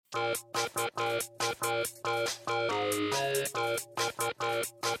Hello,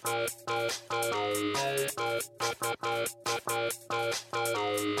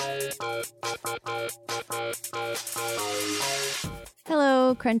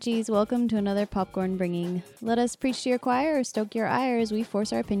 Crunchies. Welcome to another Popcorn Bringing. Let us preach to your choir or stoke your ire as we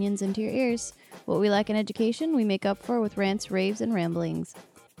force our opinions into your ears. What we lack in education, we make up for with rants, raves, and ramblings.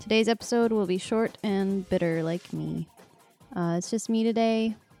 Today's episode will be short and bitter like me. It's just me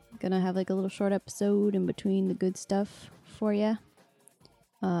today. Gonna have like a little short episode in between the good stuff for you.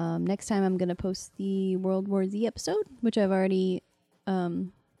 Next time I'm gonna post the World War Z episode, which I've already,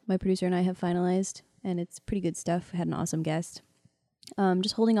 my producer and I have finalized, and it's pretty good stuff. I had an awesome guest.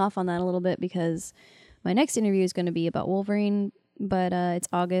 Just holding off on that a little bit because my next interview is going to be about Wolverine, but it's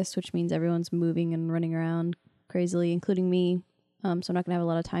August, which means everyone's moving and running around crazily, including me. So I'm not going to have a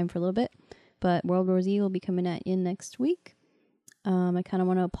lot of time for a little bit, but World War Z will be coming at you next week. I kind of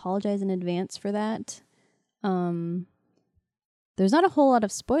want to apologize in advance for that. There's not a whole lot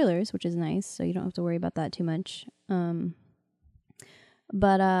of spoilers, which is nice, so you don't have to worry about that too much.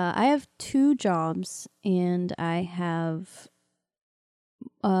 But I have 2 jobs, and I have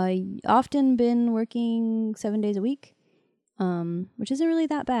often been working 7 days a week, which isn't really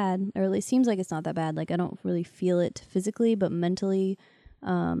that bad, or at least seems like it's not that bad. Like, I don't really feel it physically, but mentally,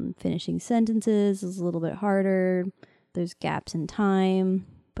 finishing sentences is a little bit harder. There's gaps in time,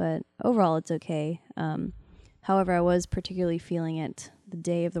 but overall it's okay. However, I was particularly feeling it the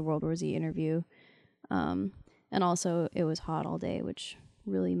day of the World War Z interview, and also it was hot all day, which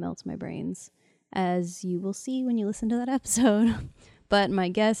really melts my brains, as you will see when you listen to that episode. But my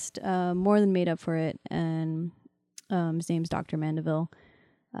guest more than made up for it, and his name's Dr. Mandeville.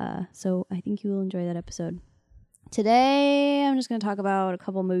 So I think you will enjoy that episode. Today, I'm just going to talk about a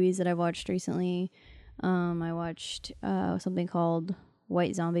couple movies that I've watched recently. I watched something called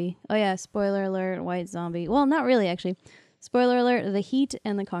White Zombie. Oh yeah, spoiler alert, White Zombie. Well, not really, actually. Spoiler alert, The Heat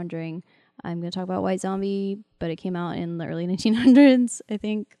and The Conjuring. I'm going to talk about White Zombie, but it came out in the early 1900s, I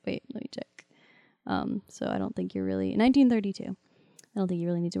think. Wait, let me check. So I don't think you're really... 1932. I don't think you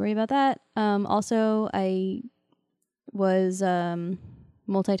really need to worry about that. Also, I was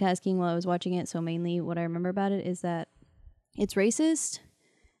multitasking while I was watching it, so mainly what I remember about it is that it's racist,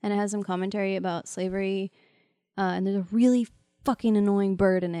 and it has some commentary about slavery, and there's a really fucking annoying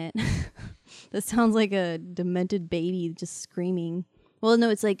bird in it that sounds like a demented baby just screaming. Well,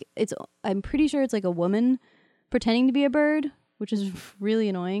 no, I'm pretty sure it's like a woman pretending to be a bird, which is really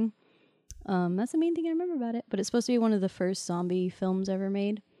annoying. That's the main thing I remember about it. But it's supposed to be one of the first zombie films ever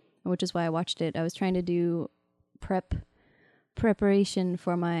made, which is why I watched it. I was trying to do preparation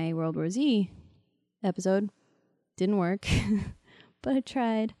for my World War Z episode. Didn't work, but I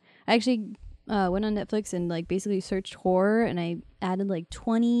tried. I actually went on Netflix and like basically searched horror, and I added like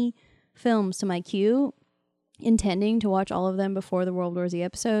 20 films to my queue, intending to watch all of them before the World War Z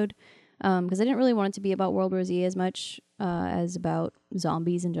episode, because I didn't really want it to be about World War Z as much as about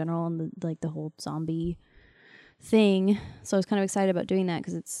zombies in general and the whole zombie thing. So I was kind of excited about doing that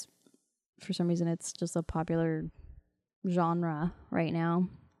because it's, for some reason, it's just a popular genre right now.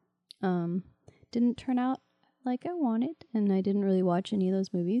 Didn't turn out like I wanted, and I didn't really watch any of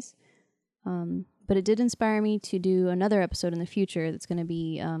those movies. But it did inspire me to do another episode in the future that's going to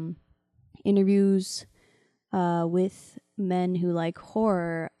be interviews with men who like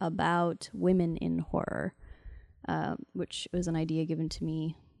horror about women in horror, which was an idea given to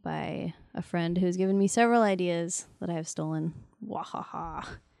me by a friend who's given me several ideas that I have stolen. Wahaha.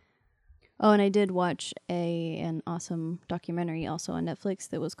 Oh, and I did watch an awesome documentary also on Netflix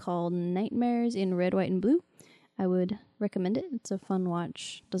that was called Nightmares in Red, White, and Blue. I would recommend it. It's a fun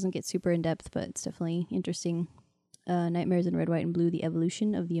watch. Doesn't get super in-depth, but it's definitely interesting. Nightmares in Red, White, and Blue, the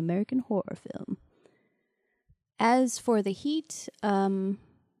evolution of the American horror film. As for The Heat,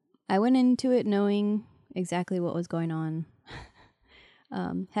 I went into it knowing exactly what was going on.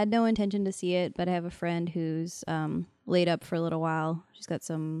 Had no intention to see it, but I have a friend who's laid up for a little while. She's got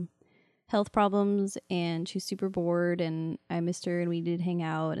some health problems, and she's super bored, and I missed her, and we did hang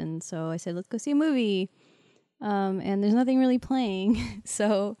out, and so I said, let's go see a movie. And there's nothing really playing,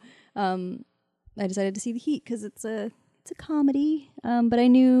 so I decided to see The Heat because it's a comedy, but I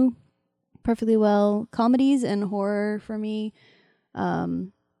knew perfectly well comedies and horror for me are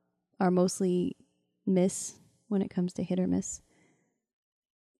mostly miss when it comes to hit or miss.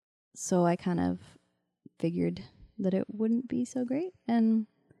 So I kind of figured that it wouldn't be so great, and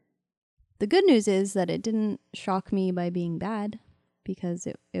the good news is that it didn't shock me by being bad, because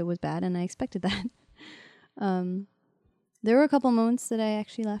it was bad and I expected that. There were a couple moments that I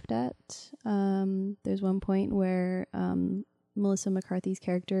actually laughed at. There's one point where Melissa McCarthy's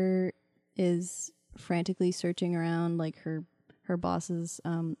character is frantically searching around like her boss's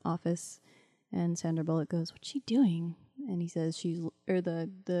office, and Sandra Bullock goes, "What's she doing?" And he says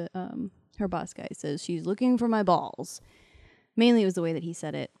her boss guy says she's looking for my balls. Mainly it was the way that he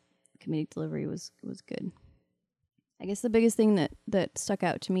said it. Comedic delivery was good. I guess the biggest thing that stuck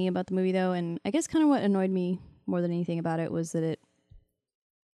out to me about the movie, though, and I guess kind of what annoyed me more than anything about it, was that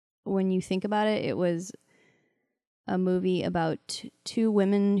when you think about it, it was a movie about two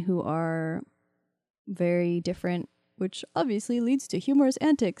women who are very different, which obviously leads to humorous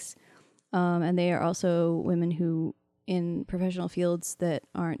antics. And they are also women who, in professional fields that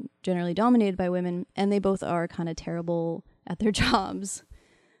aren't generally dominated by women, and they both are kind of terrible at their jobs.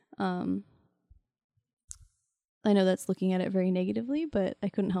 I know that's looking at it very negatively, but I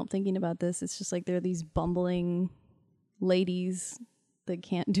couldn't help thinking about this. It's just like they're these bumbling ladies that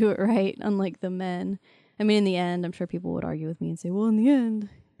can't do it right, unlike the men. I mean, in the end, I'm sure people would argue with me and say, well, in the end,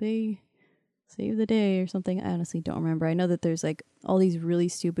 they save the day or something. I honestly don't remember. I know that there's like all these really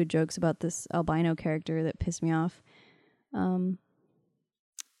stupid jokes about this albino character that pissed me off. And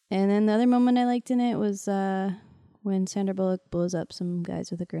then the other moment I liked in it was when Sandra Bullock blows up some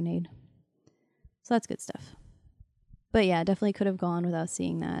guys with a grenade. So that's good stuff. But yeah, definitely could have gone without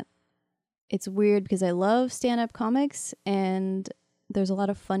seeing that. It's weird because I love stand-up comics and there's a lot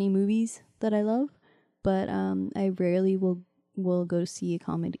of funny movies that I love, but I rarely will go see a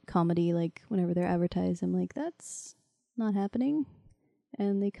comedy like whenever they're advertised. I'm like, that's not happening.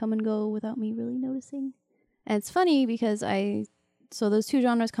 And they come and go without me really noticing. And it's funny because so those two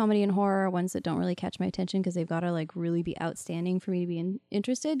genres, comedy and horror, are ones that don't really catch my attention because they've got to like really be outstanding for me to be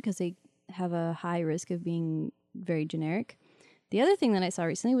interested, because they have a high risk of being very generic. The other thing that I saw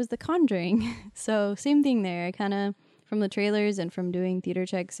recently was The Conjuring. So same thing there. I kind of, from the trailers and from doing theater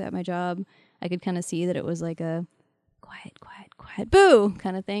checks at my job, I could kind of see that it was like a quiet, quiet, quiet, boo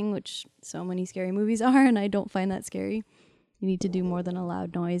kind of thing, which so many scary movies are, and I don't find that scary. You need to do more than a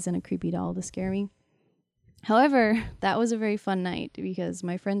loud noise and a creepy doll to scare me. However, that was a very fun night because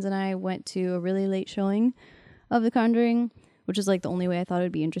my friends and I went to a really late showing of The Conjuring, which is like the only way I thought it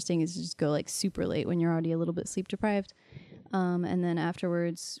would be interesting, is to just go like super late when you're already a little bit sleep deprived. And then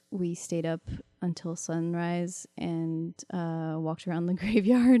afterwards we stayed up until sunrise and walked around the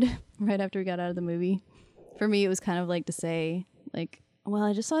graveyard right after we got out of the movie. For me, it was kind of like to say, like, well,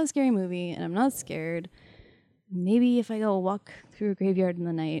 I just saw a scary movie and I'm not scared. Maybe if I go walk through a graveyard in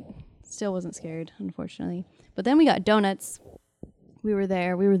the night, still wasn't scared, unfortunately. But then we got donuts. We were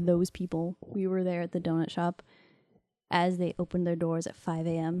there. We were those people. We were there at the donut shop as they opened their doors at 5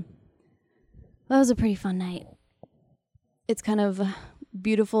 a.m. That was a pretty fun night. It's kind of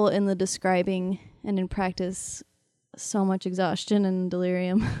beautiful in the describing, and in practice, so much exhaustion and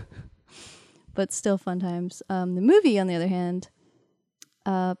delirium. But still fun times. The movie, on the other hand,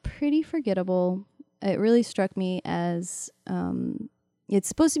 pretty forgettable. It really struck me as it's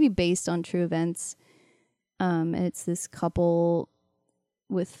supposed to be based on true events. And it's this couple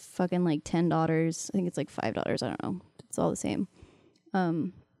with fucking like 10 daughters. I think it's like 5 daughters. I don't know. It's all the same.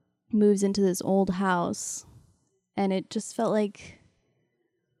 Moves into this old house. And it just felt like,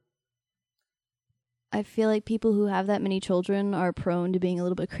 I feel like people who have that many children are prone to being a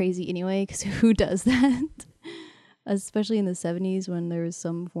little bit crazy anyway, because who does that? Especially in the 70s when there was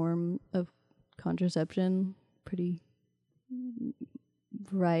some form of contraception, pretty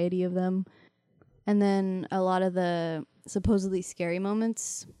variety of them. And then a lot of the supposedly scary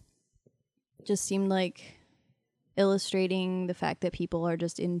moments just seemed like illustrating the fact that people are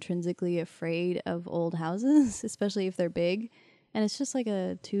just intrinsically afraid of old houses, especially if they're big. And it's just like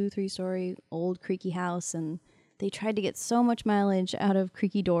a 2-3 story old creaky house, and they tried to get so much mileage out of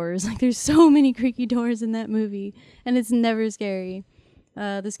creaky doors. Like there's so many creaky doors in that movie, and it's never scary.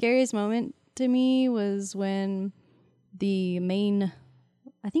 The scariest moment to me was when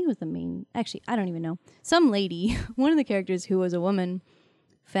actually, I don't even know. Some lady, one of the characters who was a woman,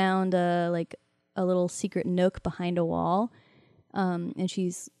 found like a little secret nook behind a wall. And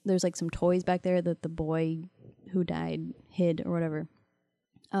there's like some toys back there that the boy who died hid or whatever.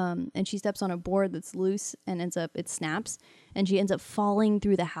 And she steps on a board that's loose and it snaps, and she ends up falling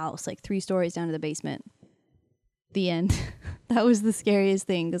through the house like 3 stories down to the basement. The end. That was the scariest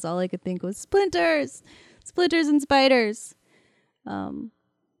thing, because all I could think was splinters and spiders. The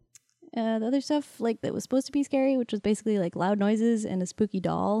other stuff like that was supposed to be scary, which was basically like loud noises and a spooky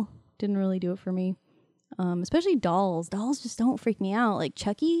doll, didn't really do it for me. Especially dolls. Dolls just don't freak me out. Like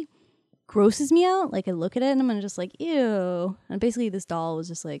Chucky grosses me out. Like I look at it and I'm just like, ew. And basically this doll was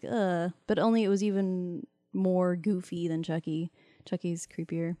just like, but only it was even more goofy than Chucky. Chucky's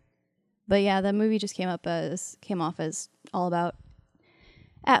creepier. But yeah, that movie just came off as all about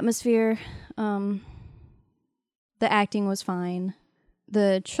atmosphere. The acting was fine.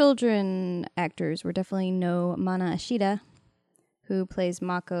 The children actors were definitely no Mana Ashida, who plays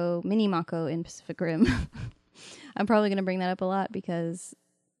Mini Mako in Pacific Rim. I'm probably going to bring that up a lot because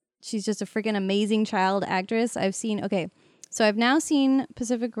she's just a freaking amazing child actress. So I've now seen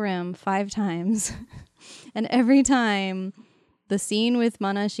Pacific Rim 5 times. And every time the scene with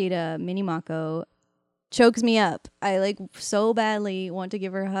Mana Ashida, Mini Mako, chokes me up. I like so badly want to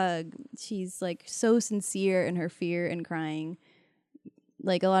give her a hug. She's like so sincere in her fear and crying.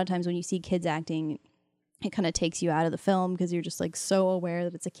 Like a lot of times when you see kids acting, it kind of takes you out of the film because you're just like so aware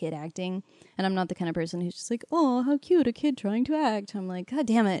that it's a kid acting. And I'm not the kind of person who's just like, oh, how cute, a kid trying to act. I'm like, God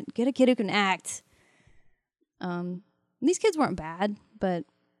damn it, get a kid who can act. These kids weren't bad, but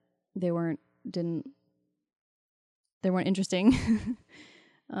they weren't interesting.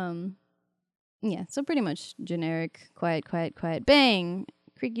 Yeah, so pretty much generic, quiet, bang,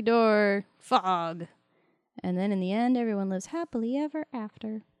 creaky door, fog. And then in the end, everyone lives happily ever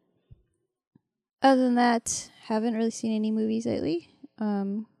after. Other than that, haven't really seen any movies lately.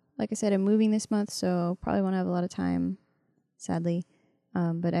 Like I said, I'm moving this month, so probably won't have a lot of time, sadly.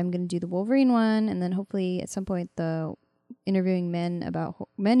 But I'm going to do the Wolverine one, and then hopefully at some point the interviewing men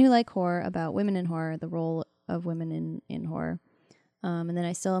who like horror, about women in horror, the role of women in horror. And then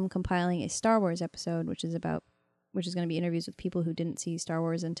I still am compiling a Star Wars episode, which is going to be interviews with people who didn't see Star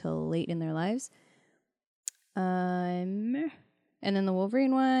Wars until late in their lives. And then the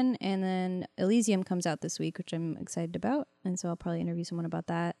Wolverine one, and then Elysium comes out this week, which I'm excited about, and so I'll probably interview someone about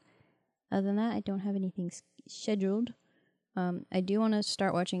that. Other than that, I don't have anything scheduled. I do want to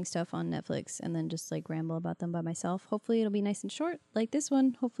start watching stuff on Netflix and then just like ramble about them by myself. Hopefully it'll be nice and short, like this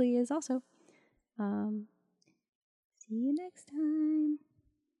one hopefully is also. See you next time.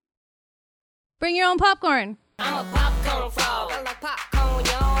 Bring your own popcorn. I'm a popcorn frog. I like popcorn,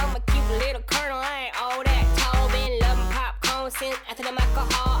 yo. I'm a cute little colonel. I ain't all that tall. Been loving popcorn since after the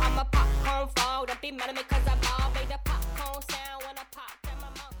alcohol. I'm a popcorn frog. Don't be mad at me 'cause